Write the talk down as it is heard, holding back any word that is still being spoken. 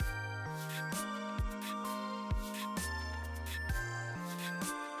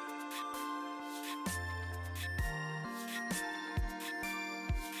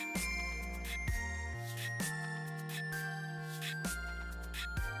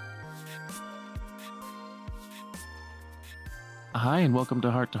Hi, and welcome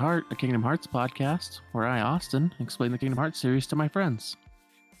to Heart, a Kingdom Hearts podcast, where I, Austin, explain the Kingdom Hearts series to my friends.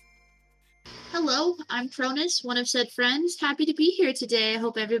 Hello, I'm Cronus, one of said friends. Happy to be here today. I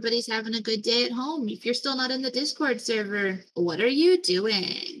hope everybody's having a good day at home. If you're still not in the Discord server, what are you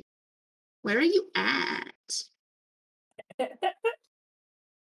doing? Where are you at?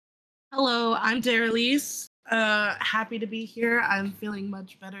 Hello, I'm Darylise. Happy to be here. I'm feeling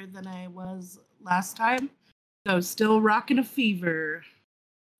much better than I was last time. So still rocking a fever.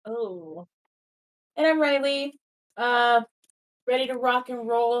 Oh. And I'm Riley. Ready to rock and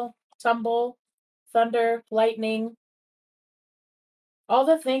roll, tumble, thunder, lightning. All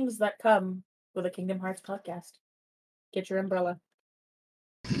the things that come with a Kingdom Hearts podcast. Get your umbrella.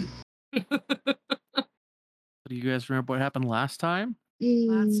 Do you guys remember what happened last time?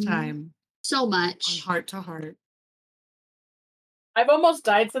 Last time. So On much. Heart to Heart. I've almost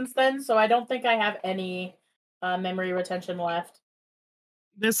died since then, so I don't think I have any memory retention left.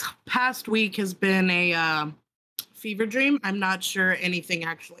 This past week has been a fever dream. I'm not sure anything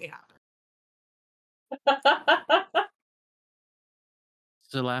actually happened.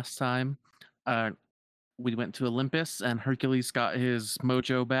 So last time, we went to Olympus, and Hercules got his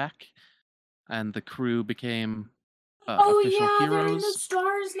mojo back, and the crew became official heroes. They're in the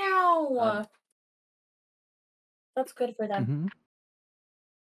stars now. That's good for them. Mm-hmm.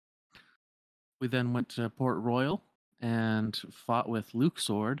 We then went to Port Royal and fought with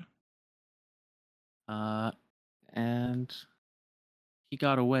Luxord. And he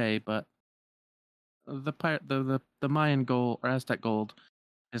got away, but the Mayan gold or Aztec gold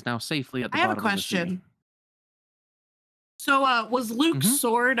is now safely at the I have bottom a of the sea. question. So was Luke's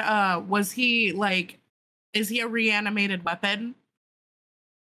sword, was he is he a reanimated weapon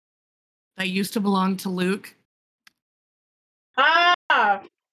that used to belong to Luke? Ah!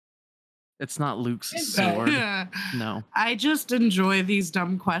 It's not Luke's sword. No. I just enjoy these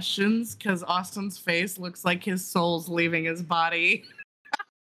dumb questions because Austin's face looks like his soul's leaving his body.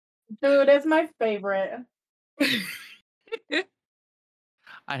 Dude, it's my favorite.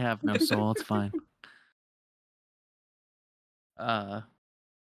 I have no soul. It's fine. Yeah,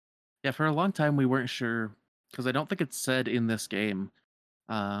 for a long time we weren't sure, because I don't think it's said in this game.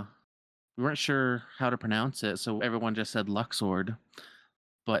 We weren't sure how to pronounce it, so everyone just said Luxord.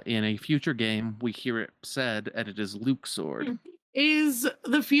 But in a future game, we hear it said, and it is Luxord. Is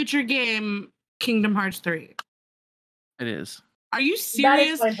the future game Kingdom Hearts 3? It is. Are you That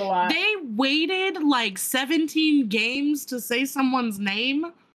serious? explains a lot. They waited like 17 games to say someone's name?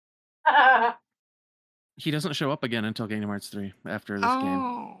 He doesn't show up again until Kingdom Hearts 3 after this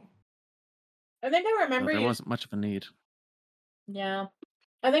game. I think I So remember there you. wasn't much of a need. Yeah.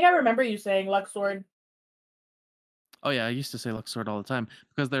 I think I remember you saying Luxord. Oh yeah, I used to say Luxord all the time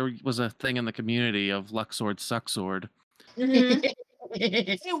because there was a thing in the community of Luxord Sucksword. Mm-hmm.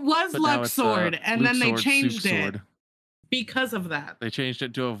 It was But now it's, Luxord, and then they Luxord, changed it Sucksword. because of that. They changed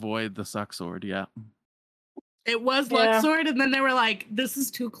it to avoid the Sucksword, yeah. It was Yeah. Luxord, and then they were like, this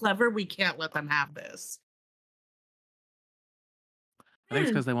is too clever, we can't let them have this. I think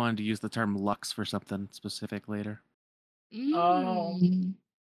it's because they wanted to use the term Lux for something specific later. Oh.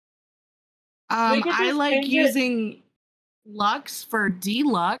 I just like change it. using Lux for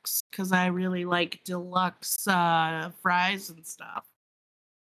deluxe because I really like deluxe fries and stuff.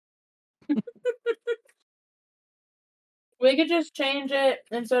 We could just change it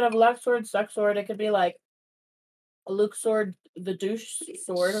instead of Luxord, Sucksword. It could be like Luxord, the douche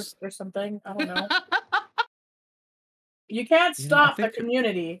sword or something. I don't know. You can't You know, I stop the think-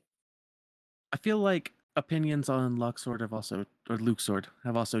 community. I feel like opinions on Luxord have also, or Luxord,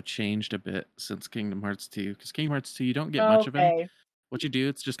 have also changed a bit since Kingdom Hearts 2. Because Kingdom Hearts 2, you don't get much of him. Okay. What you do,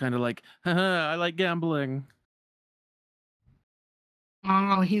 it's just kind of like, haha, I like gambling.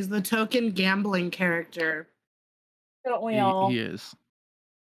 Oh, he's the token gambling character. Don't we all? He is.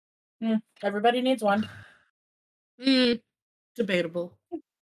 Everybody needs one. Debatable.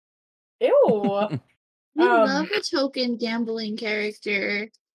 Ew. We love a token gambling character.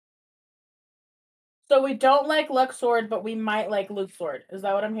 So we don't like Luxord, but we might like Luxord. Is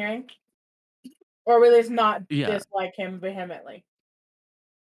that what I'm hearing? Or will just not dislike him vehemently?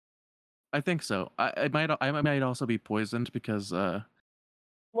 I think so. I might also be poisoned because Well,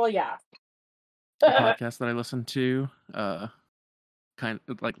 yeah. the podcast that I listen to kind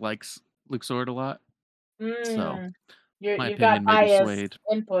of likes Luxord a lot. So you my got opinion may be biased swayed.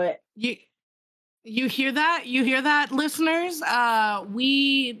 input. You hear that? You hear that, listeners?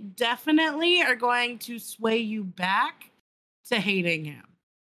 We definitely are going to sway you back to hating him.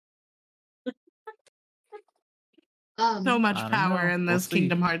 So much power in this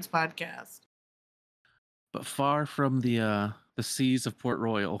Kingdom Hearts podcast. But far from the the seas of Port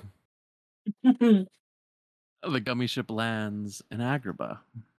Royal. The gummy ship lands in Agrabah.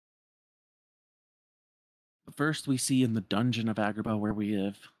 First, we see in the dungeon of Agrabah where we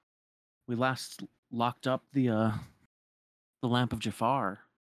live. We last locked up the lamp of Jafar.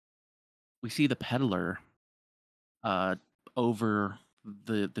 We see the peddler over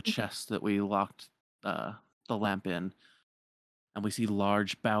the chest that we locked the lamp in, and we see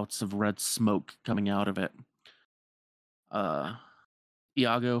large bouts of red smoke coming out of it.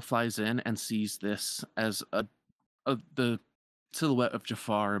 Iago flies in and sees this as the silhouette of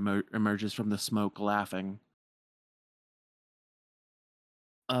Jafar emerges from the smoke, laughing.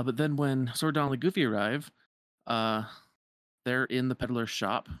 But then when Sword Donald and Goofy arrive, they're in the peddler's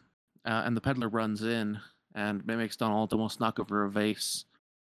shop, and the peddler runs in and makes Donald almost knock over a vase.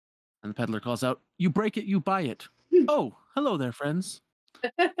 And the peddler calls out, "You break it, you buy it." "Oh, hello there, friends."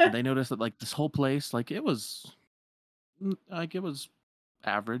 And they notice that like this whole place, like it was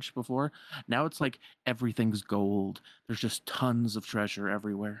average before. Now it's like everything's gold. There's just tons of treasure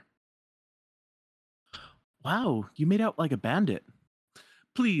everywhere. "Wow, you made out like a bandit."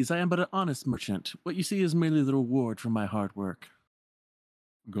 "Please, I am but an honest merchant. What you see is merely the reward for my hard work."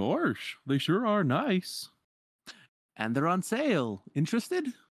 "Gosh, they sure are nice." "And they're on sale.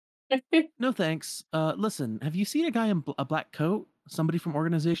 Interested?" "No thanks. Listen, have you seen a guy in a black coat? Somebody from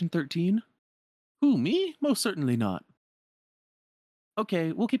Organization 13? "Who, me? Most certainly not."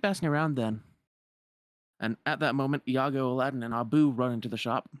 "Okay, we'll keep asking around then." And at that moment, Iago, Aladdin, and Abu run into the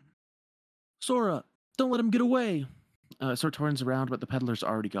shop. "Sora, don't let him get away." Sora turns around, but the peddler's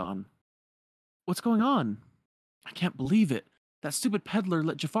already gone. "What's going on?" "I can't believe it. That stupid peddler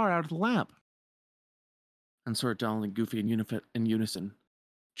let Jafar out of the lamp." And Sora, Donald, and Goofy in unison.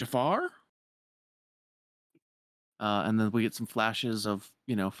 "Jafar?" And then we get some flashes of,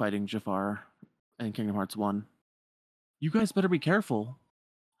 fighting Jafar in Kingdom Hearts 1. "You guys better be careful."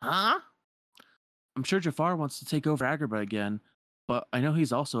 "Huh?" "I'm sure Jafar wants to take over Agrabah again, but I know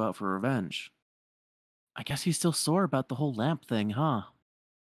he's also out for revenge." "I guess he's still sore about the whole lamp thing, huh?"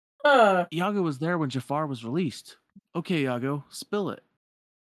 "Iago was there when Jafar was released." "Okay, Iago, spill it."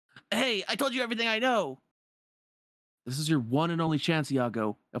 "Hey, I told you everything I know." "This is your one and only chance,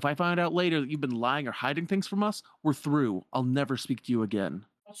 Iago. If I find out later that you've been lying or hiding things from us, we're through. I'll never speak to you again."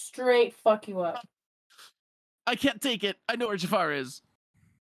 I'll straight fuck you up. "I can't take it. I know where Jafar is."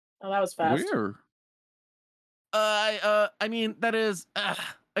 Oh, that was fast. "Where?" I mean, that is, I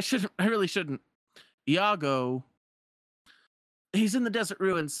really shouldn't. Iago, he's in the desert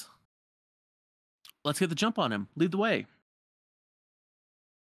ruins. Let's get the jump on him. Lead the way."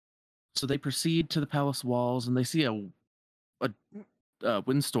 So they proceed to the palace walls, and they see a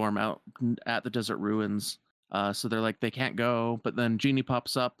windstorm out at the desert ruins. So they're like, they can't go. But then Genie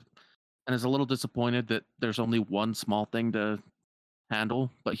pops up and is a little disappointed that there's only one small thing to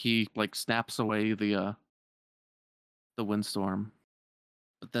handle, but he like snaps away the windstorm.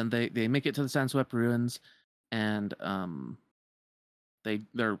 But then they make it to the Sandswept ruins, and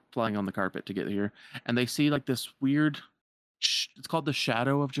they're flying on the carpet to get here, and they see like this weird. It's called the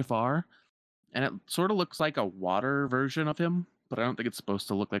Shadow of Jafar, and it sort of looks like a water version of him, but I don't think it's supposed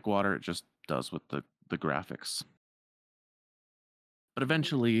to look like water. It just does with the graphics. But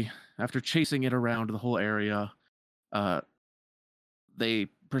eventually, after chasing it around the whole area, they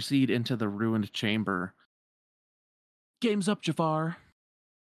proceed into the ruined chamber. "Game's up, Jafar.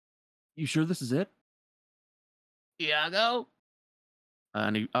 You sure this is it?" "Iago?"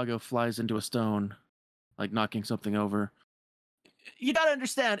 And Iago flies into a stone, like knocking something over. "You gotta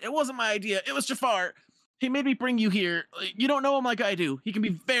understand, it wasn't my idea. It was Jafar. He made me bring you here. You don't know him like I do. He can be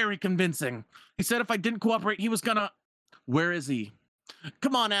very convincing. He said if I didn't cooperate, he was gonna..." "Where is he?"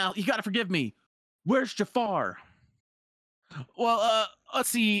 "Come on, Al. You gotta forgive me. Where's Jafar?" "Well, let's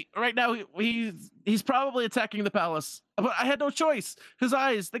see. Right now, he's probably attacking the palace. But I had no choice. His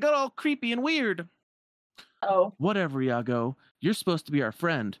eyes, they got all creepy and weird." Oh. "Whatever, Iago. You're supposed to be our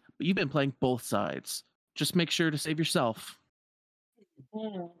friend, but you've been playing both sides. Just make sure to save yourself."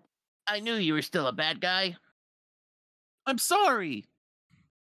 "I knew you were still a bad guy." "I'm sorry."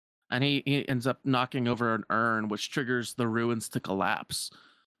 And he ends up knocking over an urn, which triggers the ruins to collapse.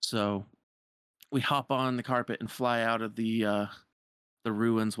 So we hop on the carpet and fly out of the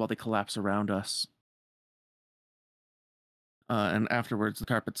ruins while they collapse around us. And afterwards, the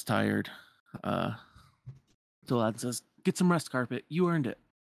carpet's tired. So Aladdin says, "Get some rest, carpet. You earned it."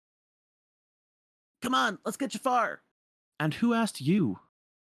 "Come on, let's get Jafar." "And who asked you?"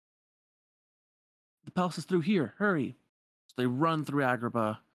 "The palace is through here. Hurry." So they run through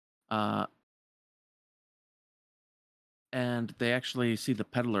Agrabah, and they actually see the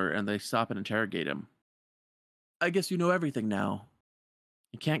peddler, and they stop and interrogate him. I guess you know everything now.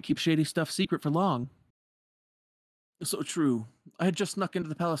 You can't keep shady stuff secret for long. So true. I had just snuck into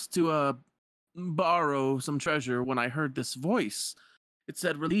the palace to, borrow some treasure when I heard this voice. It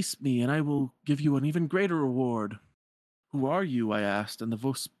said, "Release me, and I will give you an even greater reward." "Who are you?" I asked, and the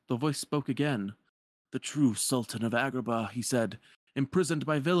voice spoke again. "The true Sultan of Agrabah," he said, "imprisoned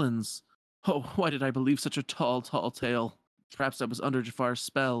by villains." Oh, why did I believe such a tall, tall tale? Perhaps I was under Jafar's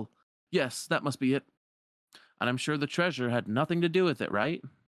spell. Yes, that must be it. And I'm sure the treasure had nothing to do with it, right?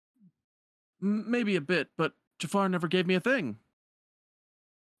 Maybe a bit, but Jafar never gave me a thing.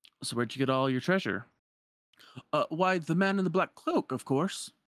 So where'd you get all your treasure? Why, the man in the black cloak, of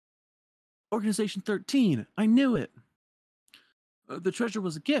course. Organization 13. I knew it. The treasure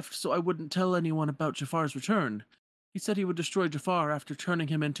was a gift, so I wouldn't tell anyone about Jafar's return. He said he would destroy Jafar after turning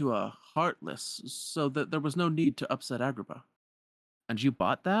him into a heartless, so that there was no need to upset Agrabah. And you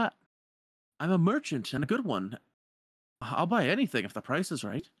bought that? I'm a merchant, and a good one. I'll buy anything if the price is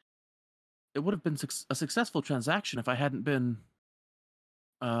right. It would have been a successful transaction if I hadn't been...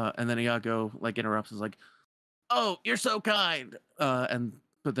 and then Iago, like, interrupts and is like, "Oh, you're so kind!"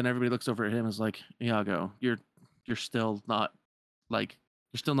 But then everybody looks over at him and is like, "Iago, you're still not, like,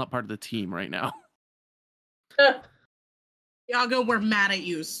 you're still not part of the team right now." Iago, we're mad at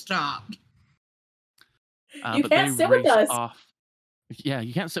you. Stop. You But can't they sit with race us. off. Yeah,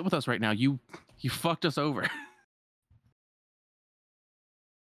 you can't sit with us right now. You fucked us over.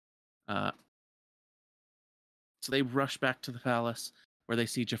 So they rush back to the palace, where they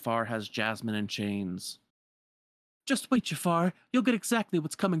see Jafar has Jasmine in chains. "Just wait, Jafar. You'll get exactly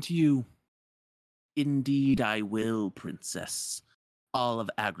what's coming to you." "Indeed I will, princess. All of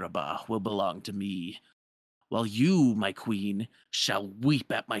Agrabah will belong to me, while you, my queen, shall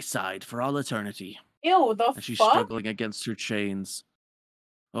weep at my side for all eternity." Ew, the And she's fuck? struggling against her chains.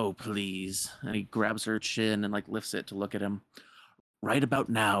 "Oh, please." And he grabs her chin and, like, lifts it to look at him. "Right about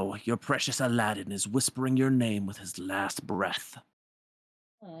now, your precious Aladdin is whispering your name with his last breath."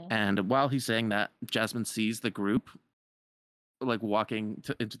 And while he's saying that, Jasmine sees the group, like, walking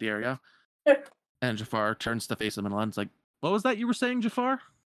into the area. And Jafar turns to face him, and Aladdin's like, "What was that you were saying, Jafar?"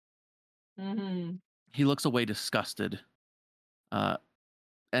 Mm-hmm. He looks away disgusted. But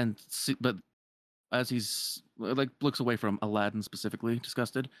as he's, like, looks away from Aladdin specifically,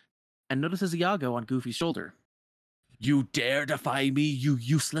 disgusted, and notices Iago on Goofy's shoulder. "You dare defy me, you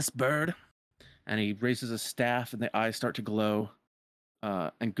useless bird?" And he raises his staff, and the eyes start to glow.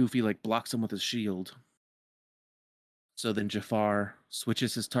 And Goofy, like, blocks him with his shield. So then Jafar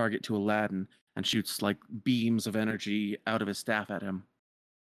switches his target to Aladdin and shoots, like, beams of energy out of his staff at him.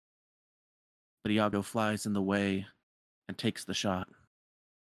 But Iago flies in the way and takes the shot.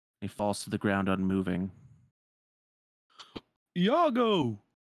 He falls to the ground unmoving. "Iago!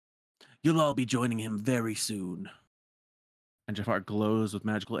 You'll all be joining him very soon." And Jafar glows with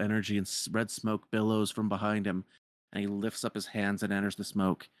magical energy, and red smoke billows from behind him, and he lifts up his hands and enters the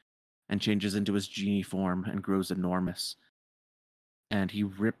smoke, and changes into his genie form and grows enormous. And he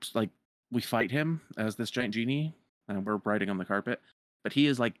rips, like, we fight him as this giant genie, and we're riding on the carpet, but he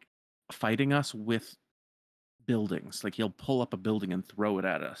is, like, fighting us with buildings. Like, he'll pull up a building and throw it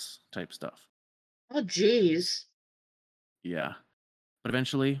at us, type stuff. Oh, jeez. Yeah. But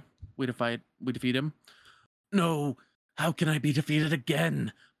eventually, we defeat him. "No, how can I be defeated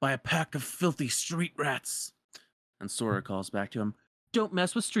again by a pack of filthy street rats?" And Sora calls back to him, "Don't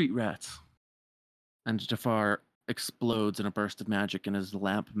mess with street rats." And Jafar explodes in a burst of magic, and his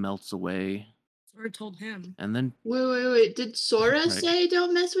lamp melts away. Sora told him. And then, Wait. Did Sora Right. say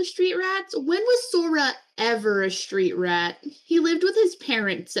don't mess with street rats? When was Sora ever a street rat? He lived with his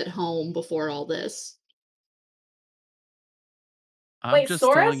parents at home before all this. I'm Wait, just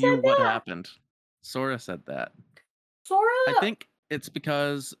Sora telling you said what that? happened. Sora said that. Sora? I think it's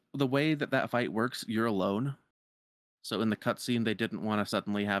because the way that fight works, you're alone. So in the cutscene, they didn't want to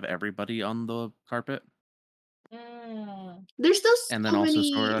suddenly have everybody on the carpet. There's still And then also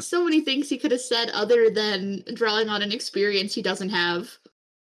Sora... so many things he could have said other than drawing on an experience he doesn't have.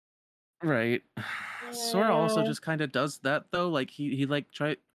 Right. Sora also Yeah. just kind of does that, though. Like, he role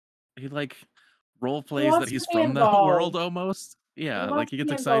plays wants that he's to be from the world involved. almost. Yeah, like, wants he to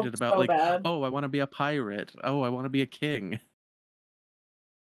gets be excited involved about, so like, bad. "Oh, I want to be a pirate. Oh, I want to be a king."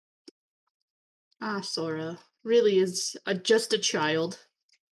 Ah, Sora really is just a child.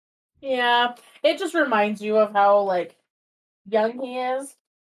 Yeah, it just reminds you of how, like, young he is.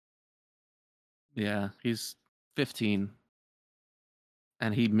 Yeah, he's 15.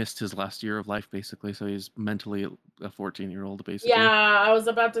 And he missed his last year of life, basically, so he's mentally a 14-year-old, basically. Yeah, I was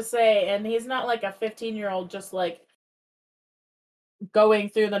about to say, and he's not like a 15-year-old just, like, going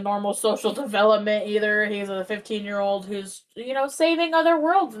through the normal social development either. He's a 15-year-old who's, saving other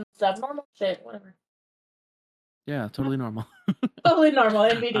worlds and stuff. Normal shit, whatever. Yeah, totally normal. Totally normal,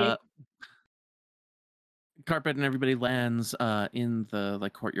 NBD. Carpet and everybody lands in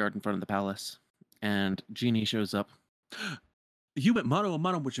the courtyard in front of the palace, and Genie shows up. You went mano a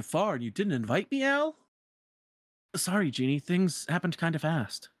mano with Jafar and you didn't invite me, Al? Sorry, Genie, things happened kind of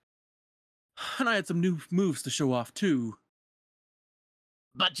fast. And I had some new moves to show off, too.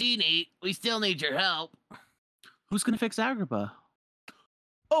 But Genie, we still need your help. Who's gonna fix Agrabah?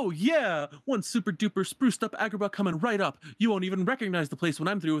 Oh, yeah! One super duper spruced up Agrabah coming right up. You won't even recognize the place when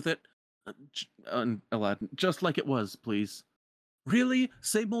I'm through with it. Aladdin, just like it was, please. Really?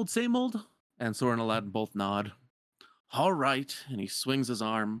 Same old, same old? And Sora and Aladdin both nod. All right. And he swings his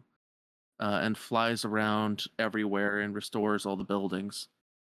arm and flies around everywhere and restores all the buildings.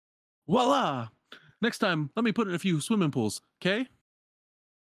 Voila! Next time, let me put in a few swimming pools, okay?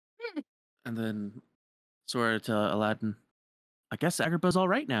 And then Sora to Aladdin, I guess Agrabah's all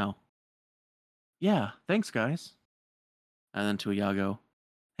right now. Yeah, thanks, guys. And then to Iago,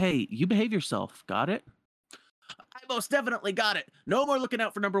 hey, you behave yourself, got it? I most definitely got it. No more looking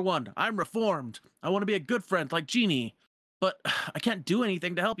out for number one. I'm reformed. I want to be a good friend like Genie. But I can't do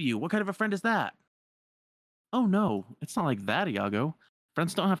anything to help you. What kind of a friend is that? Oh no, it's not like that, Iago.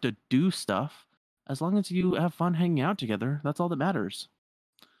 Friends don't have to do stuff. As long as you have fun hanging out together, that's all that matters.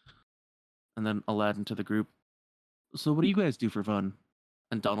 And then Aladdin to the group. So what do you guys do for fun?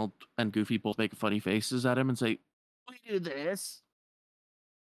 And Donald and Goofy both make funny faces at him and say, We do this.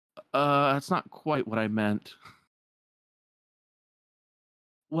 That's not quite what I meant.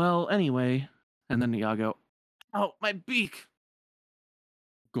 Well, anyway. And then Iago, oh, my beak!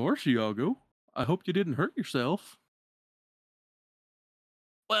 Gosh, Iago, I hope you didn't hurt yourself.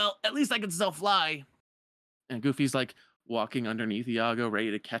 Well, at least I can still fly. And Goofy's like walking underneath Iago,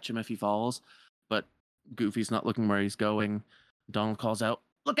 ready to catch him if he falls. But Goofy's not looking where he's going. Donald calls out,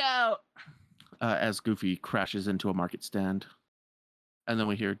 look out! As Goofy crashes into a market stand. And then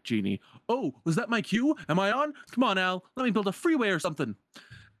we hear Genie, oh, was that my cue? Am I on? Come on, Al, let me build a freeway or something.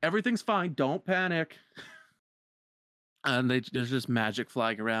 Everything's fine, don't panic. And there's just magic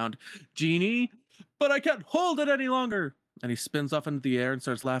flying around. Genie, but I can't hold it any longer. And he spins off into the air and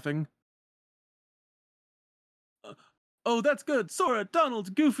starts laughing. Oh, that's good. Sora,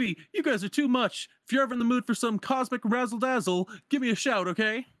 Donald, Goofy, you guys are too much. If you're ever in the mood for some cosmic razzle-dazzle, give me a shout,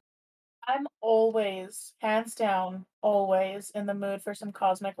 okay? I'm always, hands down, always in the mood for some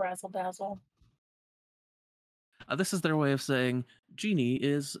cosmic razzle dazzle. This is their way of saying Genie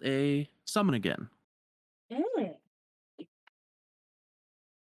is a summon again. Mm.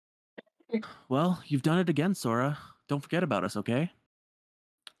 Well, you've done it again, Sora. Don't forget about us, okay?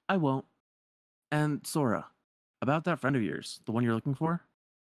 I won't. And Sora, about that friend of yours, the one you're looking for,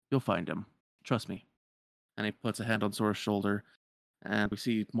 you'll find him. Trust me. And he puts a hand on Sora's shoulder, and we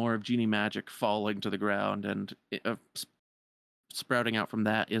see more of Genie magic falling to the ground, and sprouting out from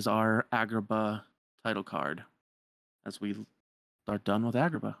that is our Agrabah title card, as we are done with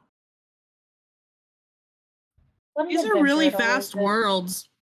Agrabah. What an These are adventure really it always fast is. worlds.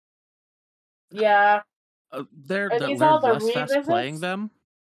 Yeah. They're Are they're these all the less fast playing revisits? them.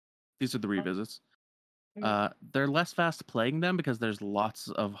 These are the revisits. They're less fast playing them because there's lots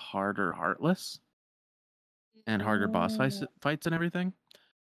of harder Heartless and harder boss fights and everything.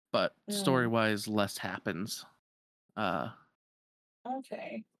 But story-wise, less happens.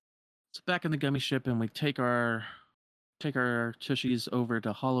 Okay. So back in the gummy ship, and we take our tushies over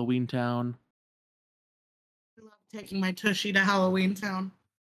to Halloween Town. I love taking my tushy to Halloween Town.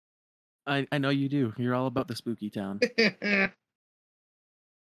 I know you do. You're all about the spooky town.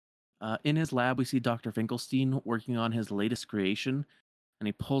 In his lab, we see Dr. Finkelstein working on his latest creation, and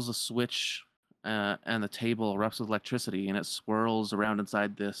he pulls a switch, and the table erupts with electricity, and it swirls around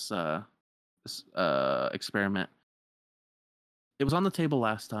inside this experiment. It was on the table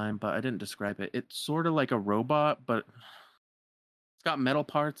last time, but I didn't describe it. It's sort of like a robot, but it's got metal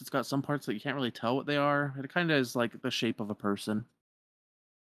parts. It's got some parts that you can't really tell what they are. It kind of is like the shape of a person.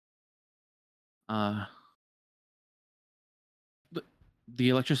 The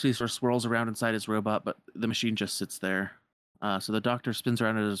electricity sort of swirls around inside his robot, but the machine just sits there. So the doctor spins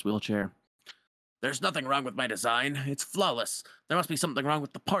around in his wheelchair. There's nothing wrong with my design. It's flawless. There must be something wrong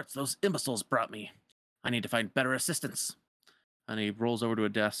with the parts those imbeciles brought me. I need to find better assistants. And he rolls over to a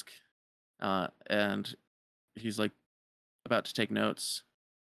desk, and he's like about to take notes.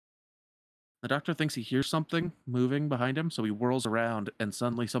 The doctor thinks he hears something moving behind him, so he whirls around, and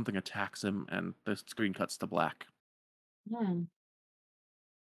suddenly something attacks him, and the screen cuts to black.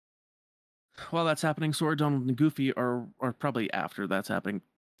 While that's happening, Sora, Donald, and Goofy are probably after that's happening.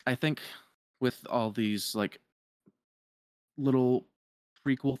 I think with all these like little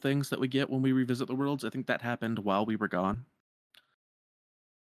prequel things that we get when we revisit the worlds, I think that happened while we were gone.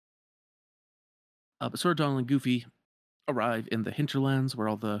 But Sora, Donald, and Goofy arrive in the hinterlands where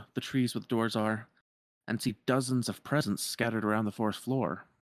all the trees with doors are, and see dozens of presents scattered around the forest floor.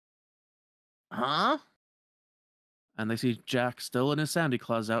 Huh? And they see Jack still in his Santa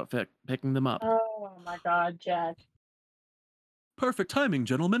Claus outfit picking them up. Oh my god, Jack. Perfect timing,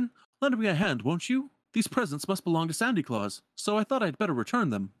 gentlemen. Lend me a hand, won't you? These presents must belong to Sandy Claus, so I thought I'd better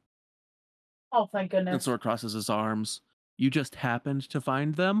return them. Oh, thank And goodness. Sora crosses his arms. You just happened to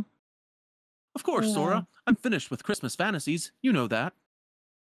find them? Of course, Yeah. Sora. I'm finished with Christmas fantasies. You know that.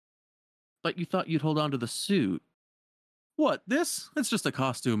 But you thought you'd hold on to the suit. What, this? It's just a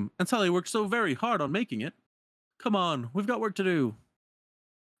costume, and Sally worked so very hard on making it. Come on, we've got work to do.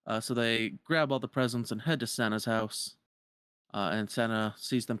 So they grab all the presents and head to Santa's house. And Santa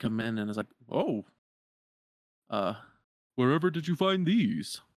sees them come in and is like, "Oh, wherever did you find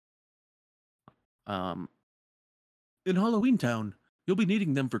these?" Um, in Halloween Town. You'll be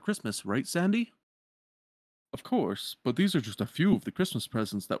needing them for Christmas, right, Sandy? Of course, but these are just a few of the Christmas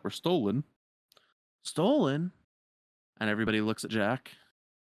presents that were stolen. Stolen? And everybody looks at Jack.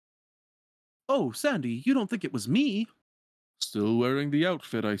 Oh, Sandy, you don't think it was me? Still wearing the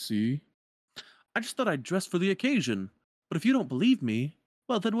outfit, I see. I just thought I'd dress for the occasion. But if you don't believe me,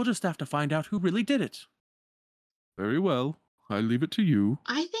 well, then we'll just have to find out who really did it. Very well. I leave it to you.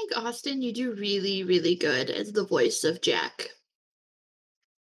 I think, Austin, you do really, really good as the voice of Jack.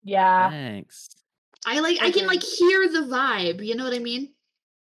 Yeah. Thanks. I can like hear the vibe. You know what I mean?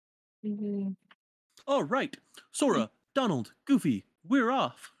 Mhm. All right. Sora, Donald, Goofy, we're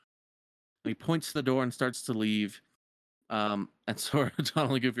off. He points to the door and starts to leave. And Sora,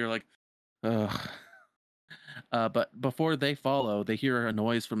 Donald, and Goofy are like, ugh. But before they follow, they hear a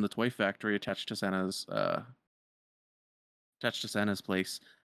noise from the toy factory attached to Santa's place.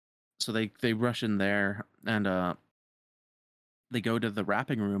 So they rush in there and they go to the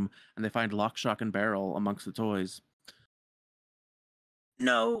wrapping room and they find Lock, Shock, and Barrel amongst the toys.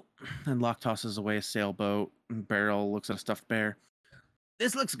 No. And Lock tosses away a sailboat, and Barrel looks at a stuffed bear.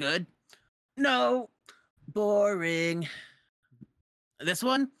 This looks good. No. Boring. This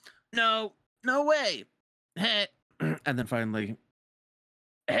one? No. No way. Hey. And then finally,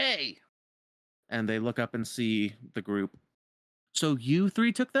 Hey. and they look up and see the group. So you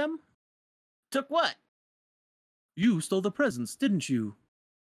three took them? Took what? You stole the presents, didn't you?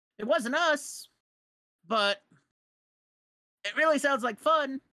 It wasn't us. But it really sounds like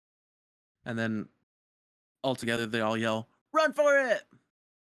fun. And then all together they all yell, Run for it.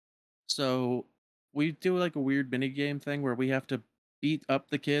 so we do like a weird mini game thing where we have to beat up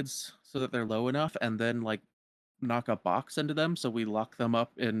the kids so that they're low enough and then like knock a box into them, so we lock them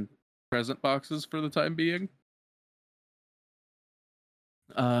up in present boxes for the time being.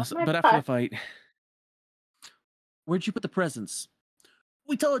 my But after the God. fight, where'd you put the presents?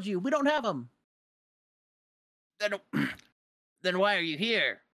 We told you we don't have them. Then, then why are you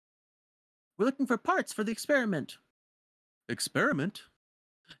here? We're looking for parts for the experiment. Experiment?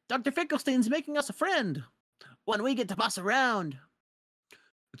 Dr. Finkelstein's making us a friend. When we get to boss around.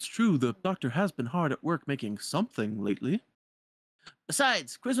 It's true, the doctor has been hard at work making something lately.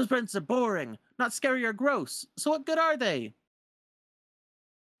 Besides, Christmas presents are boring, not scary or gross. So what good are they?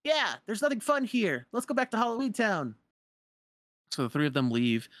 Yeah, there's nothing fun here. Let's go back to Halloween Town. So the three of them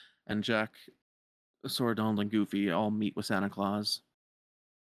leave, and Jack, Sora, Donald, and Goofy all meet with Santa Claus.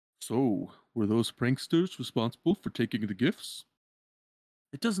 So, were those pranksters responsible for taking the gifts?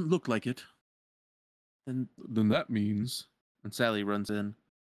 It doesn't look like it. Then that means... And Sally runs in.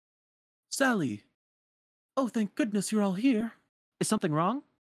 Sally! Oh, thank goodness you're all here. Is something wrong?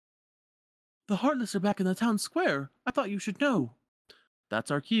 The Heartless are back in the town square. I thought you should know. That's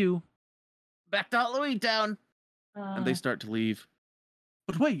our cue. Back to Halloween Town. And they start to leave.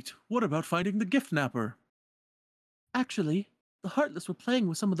 But wait, what about finding the gift napper? Actually, the Heartless were playing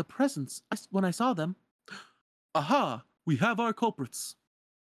with some of the presents when I saw them. Aha! We have our culprits.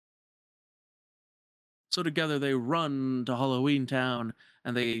 So together they run to Halloween Town,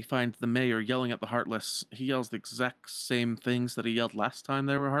 and they find the mayor yelling at the Heartless. He yells the exact same things that he yelled last time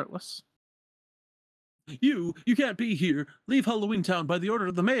they were Heartless. You can't be here. Leave Halloween Town by the order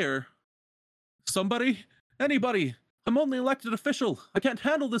of the mayor. Somebody? Anybody? I'm only elected official. I can't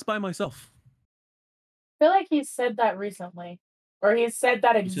handle this by myself. I feel like he said that recently. Or he's said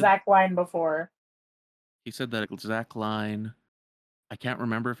that exact line before. He said that exact line. I can't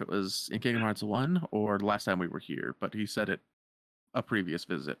remember if it was in Kingdom Hearts 1 or the last time we were here, but he said it a previous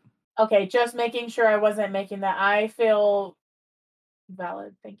visit. Okay, just making sure I wasn't making that. I feel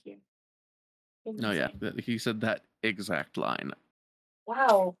valid. Thank you. No, yeah, Insane. he said that exact line.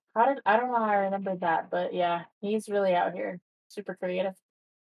 Wow. I don't know how I remembered that, but yeah, he's really out here. Super creative.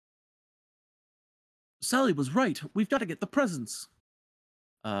 Sally was right. We've got to get the presents.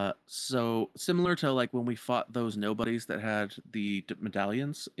 So similar to like when we fought those nobodies that had the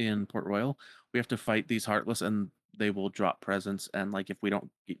medallions in Port Royal, we have to fight these Heartless, and they will drop presents. And like if we don't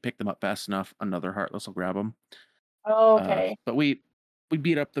pick them up fast enough, another Heartless will grab them. Okay. But we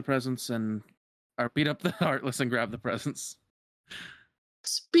beat up the presents and or beat up the Heartless and grab the presents.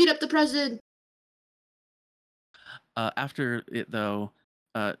 Speed up the president. After it though,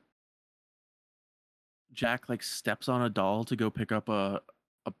 uh, Jack like steps on a doll to go pick up a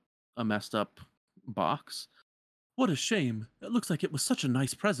messed up box. What a shame. It looks like it was such a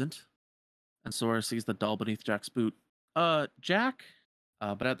nice present. And Sora sees the doll beneath Jack's boot. Jack?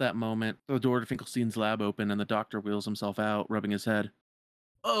 But at that moment, the door to Finkelstein's lab open and the doctor wheels himself out, rubbing his head.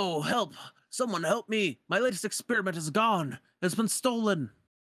 Oh, help! Someone help me! My latest experiment is gone! It's been stolen!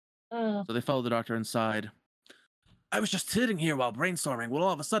 Mm. So they follow the doctor inside. I was just sitting here while brainstorming when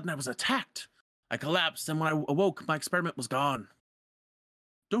all of a sudden I was attacked. I collapsed, and when I awoke, my experiment was gone.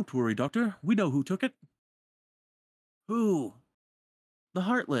 Don't worry, Doctor. We know who took it. Who? The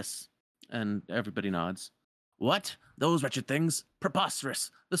Heartless. And everybody nods. What? Those wretched things? Preposterous.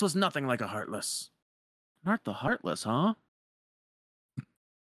 This was nothing like a Heartless. Not the Heartless, huh?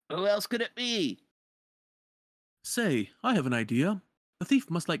 Who else could it be? Say, I have an idea. The thief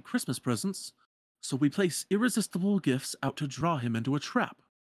must like Christmas presents, so we place irresistible gifts out to draw him into a trap.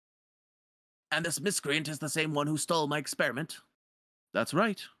 And this miscreant is the same one who stole my experiment? That's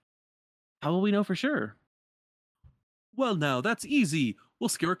right. How will we know for sure? Well, now, that's easy. We'll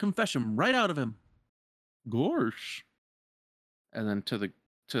scare a confession right out of him. Gorsh. And then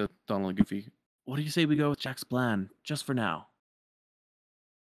to Donald and Goofy, what do you say we go with Jack's plan, just for now?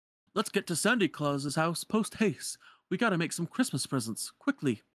 Let's get to Santa Claus's house post haste. We gotta make some Christmas presents,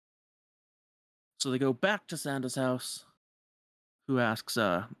 quickly. So they go back to Santa's house, who asks,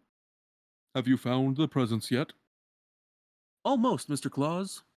 Have you found the presents yet? Almost, Mr.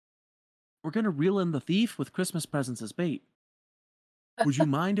 Claus. we're gonna reel in the thief with Christmas presents as bait. Would you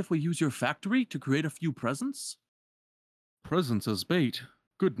mind if we use your factory to create a few presents? Presents as bait?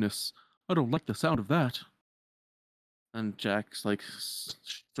 Goodness, I don't like the sound of that. And Jack's like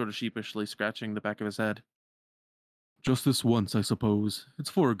sort of sheepishly scratching the back of his head. Just this once, I suppose. It's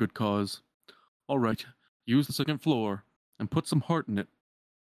for a good cause. All right, use the second floor and put some heart in it.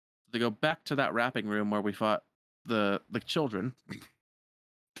 They go back to that wrapping room where we fought the children.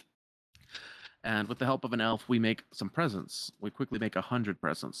 And with the help of an elf, we make some presents. We quickly make 100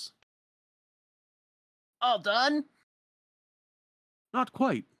 presents. All done? Not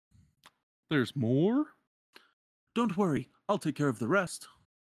quite. There's more? Don't worry, I'll take care of the rest.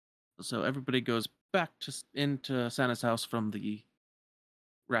 So everybody goes back into Santa's house from the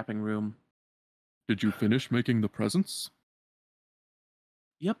wrapping room. Did you finish making the presents?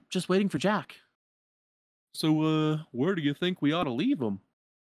 Yep, just waiting for Jack. So, where do you think we ought to leave them?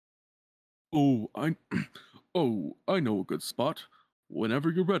 Oh, I know a good spot. Whenever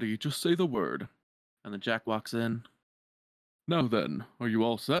you're ready, just say the word. And then Jack walks in. Now then, are you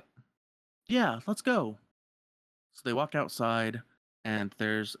all set? Yeah, let's go. So they walk outside, and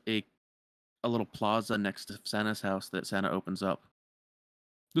there's a little plaza next to Santa's house that Santa opens up.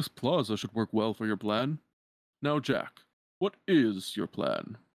 This plaza should work well for your plan. Now, Jack, what is your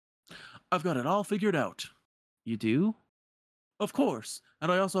plan? I've got it all figured out. You do? Of course,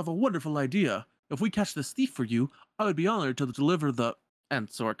 and I also have a wonderful idea. If we catch this thief for you, I would be honored to deliver the... And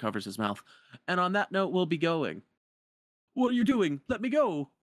Sora covers his mouth. And on that note, we'll be going. What are you doing? Let me go!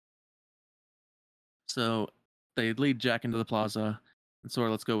 So they lead Jack into the plaza, and Sora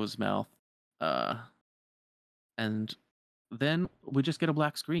lets go of his mouth. And then we just get a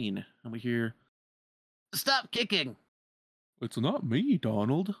black screen, and we hear, Stop kicking! It's not me,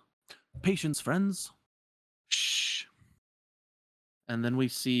 Donald. Patience, friends. Shh. And then we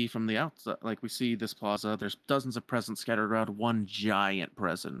see from the outside, like we see this plaza, there's dozens of presents scattered around one giant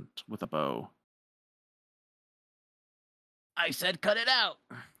present with a bow. I said cut it out!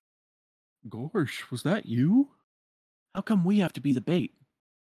 Gorsh, was that you? How come we have to be the bait?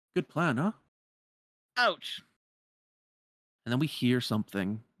 Good plan, huh? Ouch. And then we hear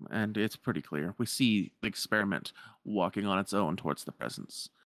something, and it's pretty clear. We see the experiment walking on its own towards the presents.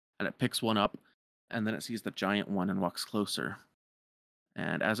 And it picks one up, and then it sees the giant one and walks closer.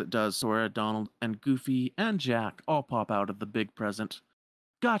 And as it does, Sora, Donald, and Goofy, and Jack all pop out of the big present.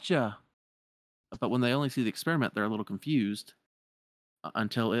 Gotcha! But when they only see the experiment, they're a little confused.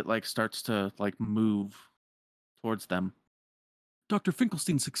 until it like starts to like move towards them. Dr.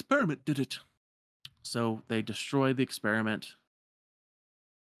 Finkelstein's experiment did it. So they destroy the experiment,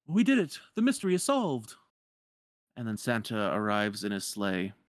 We did it. The mystery is solved. and then Santa arrives in his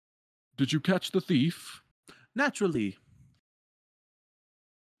sleigh. Did you catch the thief? Naturally.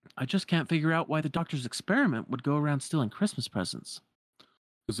 I just can't figure out why the doctor's experiment would go around stealing Christmas presents.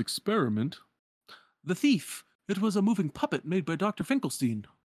 His experiment? The thief. It was a moving puppet made by Dr. Finkelstein.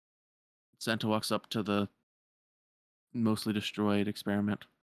 Santa walks up to the mostly destroyed experiment.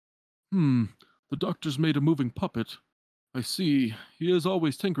 The doctor's made a moving puppet. I see. He is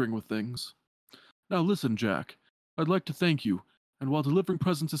always tinkering with things. Now listen, Jack. I'd like to thank you, and while delivering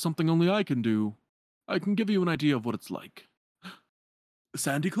presents is something only I can do, I can give you an idea of what it's like.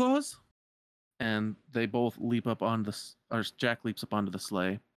 Sandy Claus? And they both leap up on or Jack leaps up onto the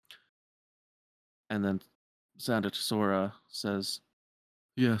sleigh. And then Santa to Sora says,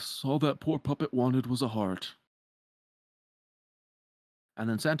 Yes, all that poor puppet wanted was a heart. and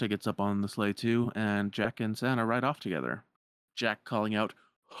then Santa gets up on the sleigh too, and Jack and Santa ride off together. Jack calling out,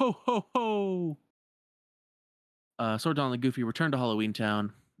 "Ho, ho, ho!" Sora, Donald, and Goofy return to Halloween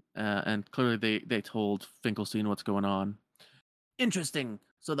Town, and clearly they told Finkelstein what's going on. Interesting.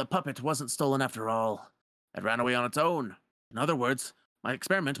 So the puppet wasn't stolen after all. It ran away on its own. In other words, my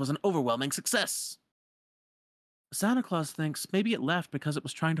experiment was an overwhelming success. Santa Claus thinks maybe it left because it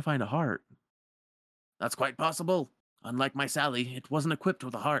was trying to find a heart. That's quite possible. Unlike my Sally, it wasn't equipped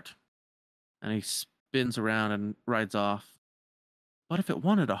with a heart. And he spins around and rides off. But if it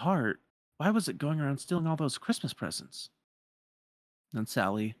wanted a heart, why was it going around stealing all those Christmas presents? And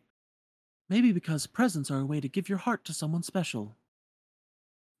Sally, Maybe because presents are a way to give your heart to someone special.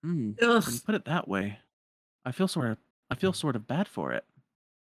 when Ugh. you put it that way, I feel sort of bad for it.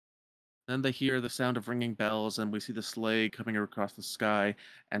 Then they hear the sound of ringing bells, and we see the sleigh coming across the sky,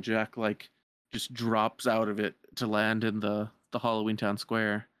 and Jack like just drops out of it to land in the Halloween Town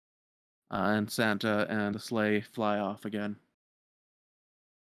Square, and Santa and the sleigh fly off again.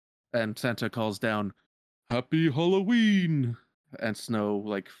 And Santa calls down, Happy Halloween! and snow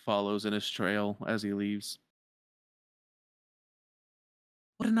like follows in his trail as he leaves.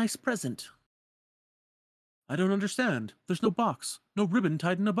 What a nice present. I don't understand. There's no box, no ribbon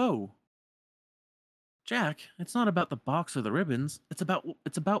tied in a bow. Jack, it's not about the box or the ribbons. It's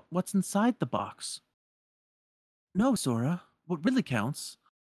about what's inside the box. No, Sora. What really counts,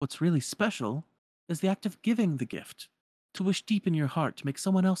 what's really special, is the act of giving the gift. To wish deep in your heart to make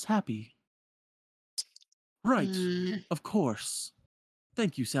someone else happy. Right. Of course.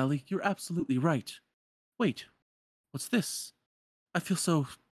 Thank you, Sally. You're absolutely right. Wait. What's this? I feel so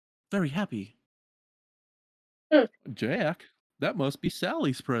very happy. Jack, that must be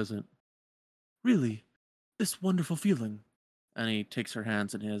Sally's present. Really. This wonderful feeling. And he takes her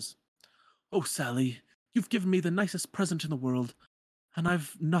hands in his. Oh, Sally, you've given me the nicest present in the world, and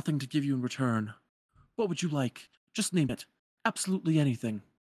I've nothing to give you in return. What would you like? Just name it. Absolutely anything.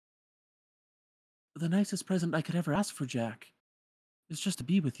 The nicest present I could ever ask for, Jack, is just to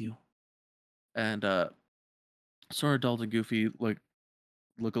be with you. And Sora, Donald, and Goofy look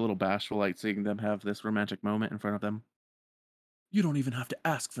a little bashful, like seeing them have this romantic moment in front of them. You don't even have to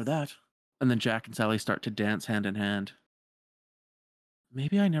ask for that. And then Jack and Sally start to dance hand in hand.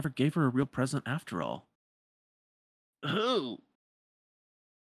 Maybe I never gave her a real present after all. Ooh.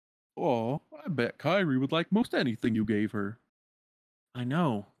 Oh, I bet Kyrie would like most anything you gave her. I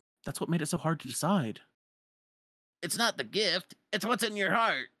know. That's what made it so hard to decide. It's not the gift, it's what's in your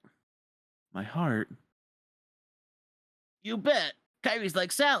heart. My heart? You bet. Kyrie's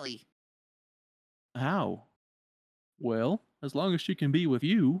like Sally. How? Well, as long as she can be with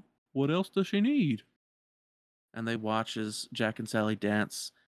you, what else does she need? And they watch as Jack and Sally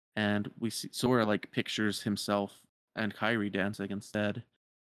dance, and we see Sora like pictures himself and Kyrie dancing instead.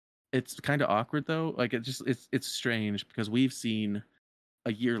 It's kind of awkward though. Like it's strange because we've seen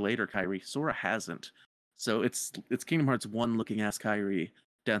a year later Kyrie. Sora hasn't. So it's Kingdom Hearts 1 looking as Kyrie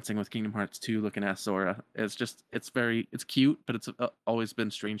dancing with Kingdom Hearts 2 looking as Sora. It's cute, but it's always been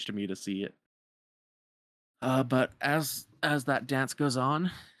strange to me to see it. But as that dance goes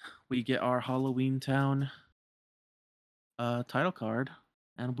on, we get our Halloween Town title card,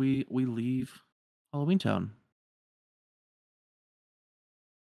 and we leave Halloween Town.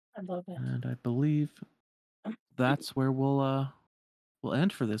 I love it. And I believe that's where we'll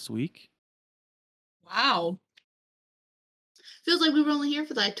end for this week. Wow. Feels like we were only here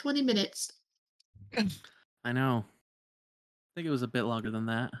for like 20 minutes. I know. I think it was a bit longer than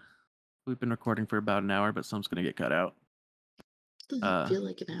that. We've been recording for about an hour, but some's gonna get cut out. Doesn't feel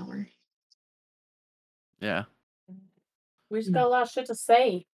like an hour. Yeah. We just got a lot of shit to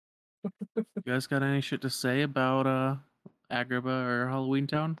say. You guys got any shit to say about Agrabah or Halloween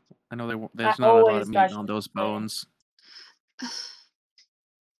Town? I know there's not a lot always of got meat on shit those to say. bones.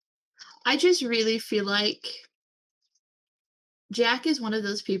 I just really feel like Jack is one of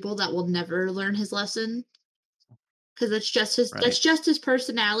those people that will never learn his lesson because that's Right. just his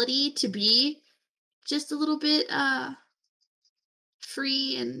personality to be just a little bit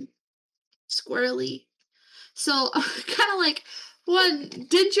free and squirrely. So kind of like, one,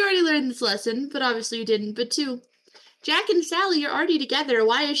 didn't you already learn this lesson? But obviously you didn't. But two, Jack and Sally are already together.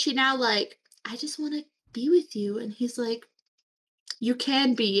 Why is she now like, I just want to be with you? And he's like, you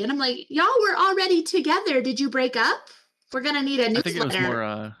can be. And I'm like, y'all were already together. Did you break up? We're gonna need a I think it was newsletter.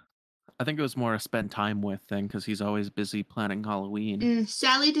 more I think it was more a spend time with thing because he's always busy planning Halloween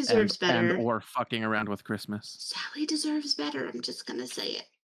Sally deserves and better. or fucking around with Christmas. Sally deserves better. I'm just gonna say it.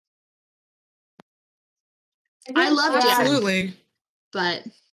 I think love Jack- Jack. Absolutely. But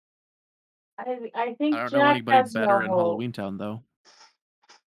I think I don't Jack know anybody has better no in hope. Halloween Town though.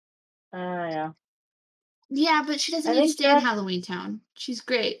 Yeah. yeah, but she doesn't I need to think stay in Jack- Halloween Town. She's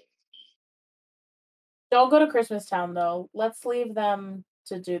great. Don't go to Christmas Town though. Let's leave them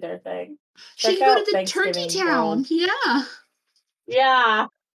to do their thing. She Check can go out to the Turkey Thanksgiving Town. World. Yeah. Yeah.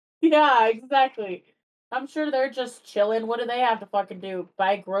 Yeah, exactly. I'm sure they're just chilling. What do they have to fucking do?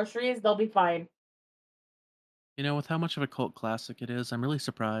 Buy groceries? They'll be fine. You know, with how much of a cult classic it is, I'm really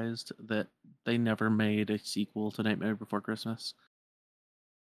surprised that they never made a sequel to Nightmare Before Christmas.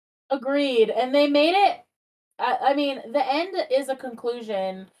 Agreed. And they made it. I mean, the end is a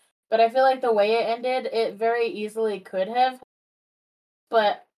conclusion, but I feel like the way it ended, it very easily could have.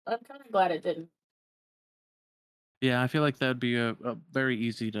 But I'm kind of glad it didn't. Yeah, I feel like that'd be a very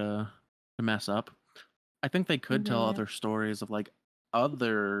easy to mess up. I think they could tell Mhm. other stories of like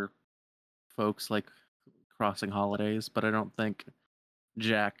other folks like crossing holidays, but I don't think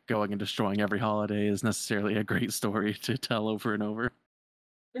Jack going and destroying every holiday is necessarily a great story to tell over and over.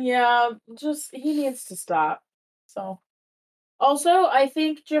 Yeah, just he needs to stop. So, also, I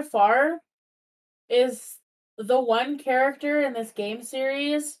think Jafar is the one character in this game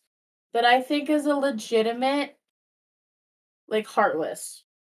series that I think is a legitimate, like, heartless.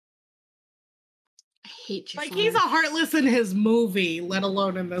 I hate Jafar. Like, he's a heartless in his movie, let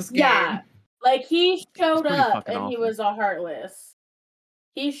alone in this game. Yeah, like he showed pretty up fucking and he awful. was a heartless.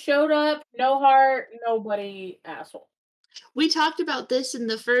 He showed up, no heart, nobody, asshole. We talked about this in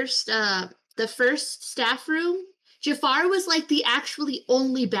the first staff room. Jafar was like the actually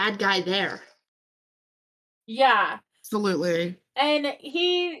only bad guy there. Yeah, Absolutely. and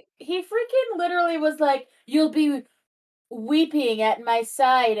he freaking literally was like, "You'll be weeping at my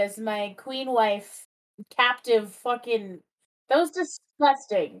side as my queen wife captive fucking." That was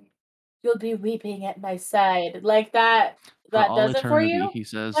disgusting. You'll be weeping at my side. Like that For all does it for eternity, you, he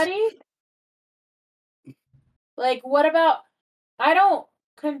says. buddy? Like, what about, I don't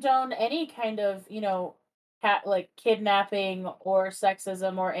condone any kind of, like kidnapping or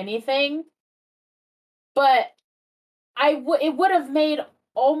sexism or anything, but it would have made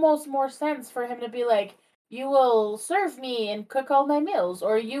almost more sense for him to be like, you will serve me and cook all my meals,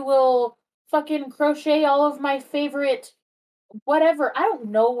 or you will fucking crochet all of my favorite whatever. I don't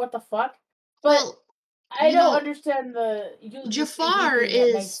know what the fuck, but Well, I you don't know, understand the you'll just be Jafar weeping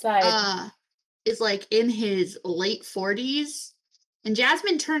at my side. is like in his late 40s, and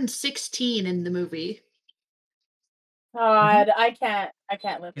Jasmine turned 16 in the movie. God, I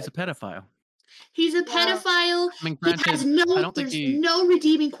can't live. He's a like this. pedophile. He's a Yeah. pedophile. I mean, He has granted, I don't think there's he. no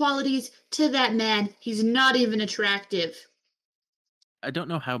redeeming qualities to that man. He's not even attractive. I don't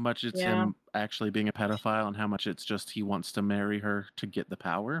know how much it's Yeah. him actually being a pedophile and how much it's just he wants to marry her to get the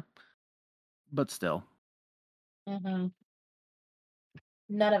power. But still. Mm-hmm.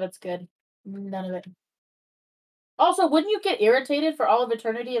 None of it's good. None of it. Also, wouldn't you get irritated for all of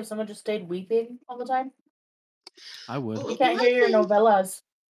eternity if someone just stayed weeping all the time? I would. You can't hear your novellas.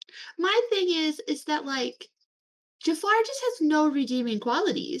 My thing is that like Jafar just has no redeeming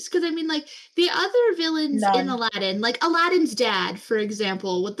qualities. Because I mean, like the other villains in None. Aladdin, like Aladdin's dad, for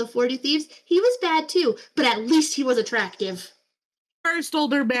example, with the 40 Thieves, he was bad too, but at least he was attractive. First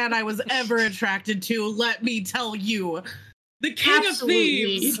older man I was ever attracted to, let me tell you. The King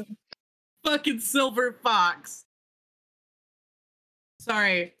Absolutely. of Thieves. Fucking Silver Fox.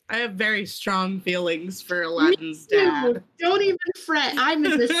 Sorry, I have very strong feelings for Aladdin's dad. Don't even fret. I'm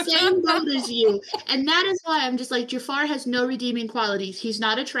in the same boat as you. And that is why I'm just like, Jafar has no redeeming qualities. He's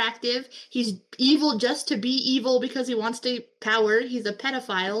not attractive. He's evil just to be evil because he wants to power. He's a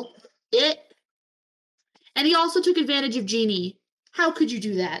pedophile. And he also took advantage of Genie. How could you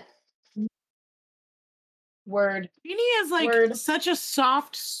do that? Word. Genie is like Word. such a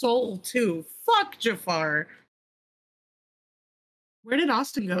soft soul too. Fuck Jafar. Where did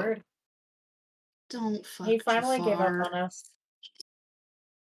Austin go? Word. Don't fuck He finally gave up Jafar. on us.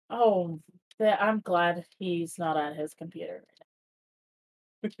 Oh, I'm glad he's not at his computer.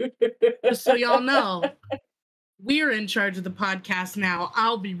 Just so y'all know, we're in charge of the podcast now.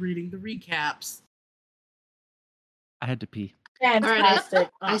 I'll be reading the recaps. I had to pee. Fantastic.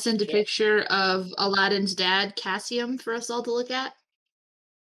 I Oh, sent a shit. picture of Aladdin's dad, Cassium, for us all to look at.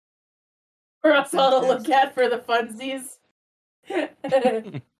 For us all to look at for the funsies.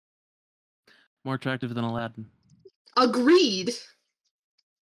 More attractive than Aladdin. Agreed.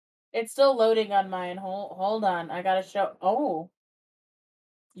 It's still loading on mine. Hold on. I gotta show. Oh,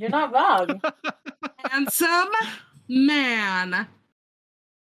 you're not wrong. Handsome man.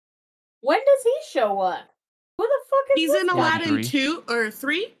 When does he show up? Who the fuck is He's this in guy? Aladdin Three. 2 or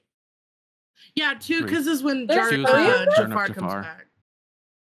 3? Yeah, 2 Three. because is when There's three of Jafar them? comes back.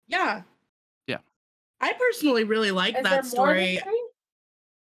 Yeah. Yeah. I personally really like Is that there more than story. 3?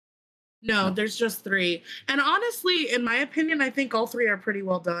 No, No. there's just 3. And honestly, in my opinion, I think all 3 are pretty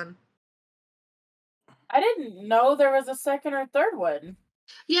well done. I didn't know there was a second or third one.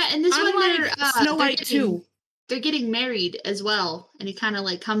 Yeah, and this one Unlike they're Snow they're White getting, 2. they're getting married as well, and he kind of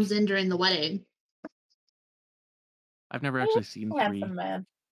like comes in during the wedding. I've never actually seen 3, Handsome man.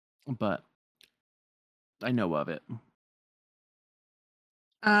 but I know of it.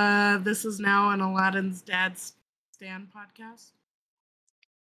 This is now an Aladdin's Dad's Stand podcast.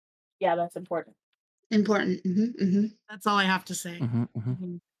 Yeah, that's important. Important. That's all I have to say. Mhm,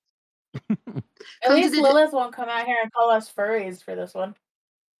 mhm. At Come to least the- Lilith won't come out here and call us furries for this one.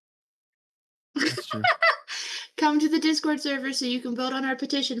 That's true. Come to the Discord server so you can vote on our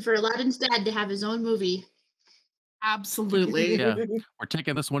petition for Aladdin's dad to have his own movie. Absolutely. Yeah. We're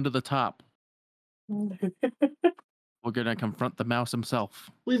taking this one to the top. We're gonna confront the mouse himself.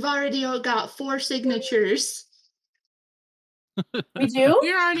 We've already got 4 signatures. We do?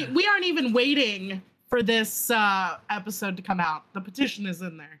 We aren't even waiting for this episode to come out. The petition is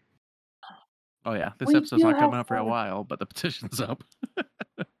in there. Oh yeah, this We episode's do not coming have out for a fun. while, but the petition's up.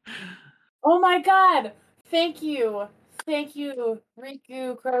 Oh my god! Thank you. Thank you,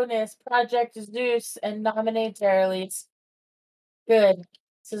 Riku, Cronus, Project Zeus, and Nominate Terrelise. Good.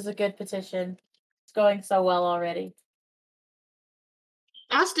 This is a good petition. It's going so well already.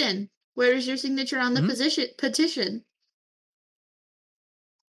 Austin, where is your signature on the petition?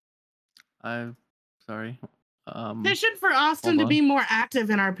 I'm sorry. Petition for Austin hold to on. be more active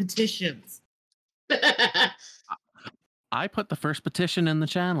in our petitions. I put the first petition in the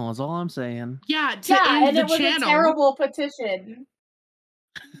channel. Is all I'm saying. Yeah, to Yeah, end and the it was channel. a terrible petition.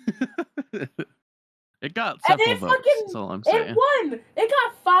 It got And several it votes. fucking That's all I'm it saying. won. It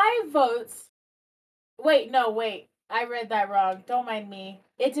got 5 votes. Wait. I read that wrong. Don't mind me.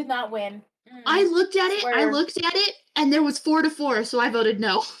 It did not win. I looked at it, Swear. and there was 4-4, so I voted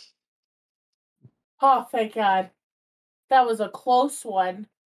no. Oh, thank God. That was a close one.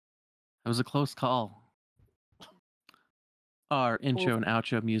 It was a close call. Our intro and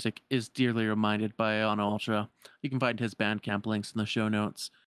outro music is dearly reminded by On Ultra. You can find his Bandcamp links in the show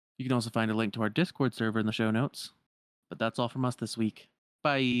notes. You can also find a link to our Discord server in the show notes. But that's all from us this week.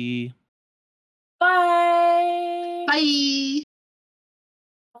 Bye. Bye. Bye.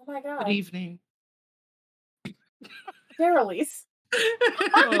 Oh my God. Good evening. Terrelise.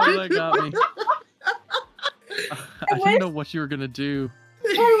 Oh, that got me. I wish- didn't know what you were gonna do.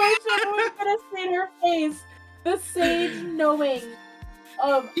 I wish everyone could have seen her face. The sage knowing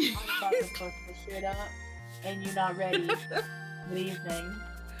of I'm about to fuck this shit up and you're not ready. Good evening.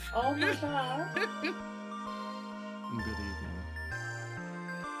 Oh my God. Good evening.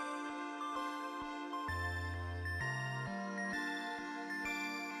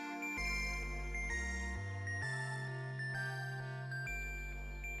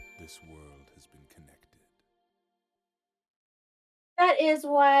 This world has been connected. That is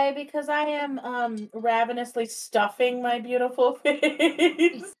why, because I am ravenously stuffing my beautiful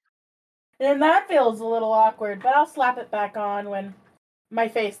face. And that feels a little awkward, but I'll slap it back on when my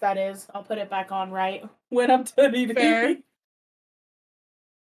face, that is. I'll put it back on right when I'm done eating. Fair.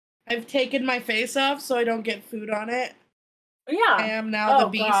 I've taken my face off so I don't get food on it. I Yeah. am now the Oh,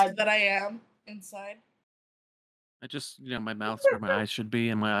 beast God. that I am inside. I just, my mouth's where my eyes should be,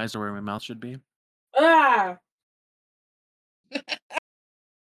 and my eyes are where my mouth should be. Ah.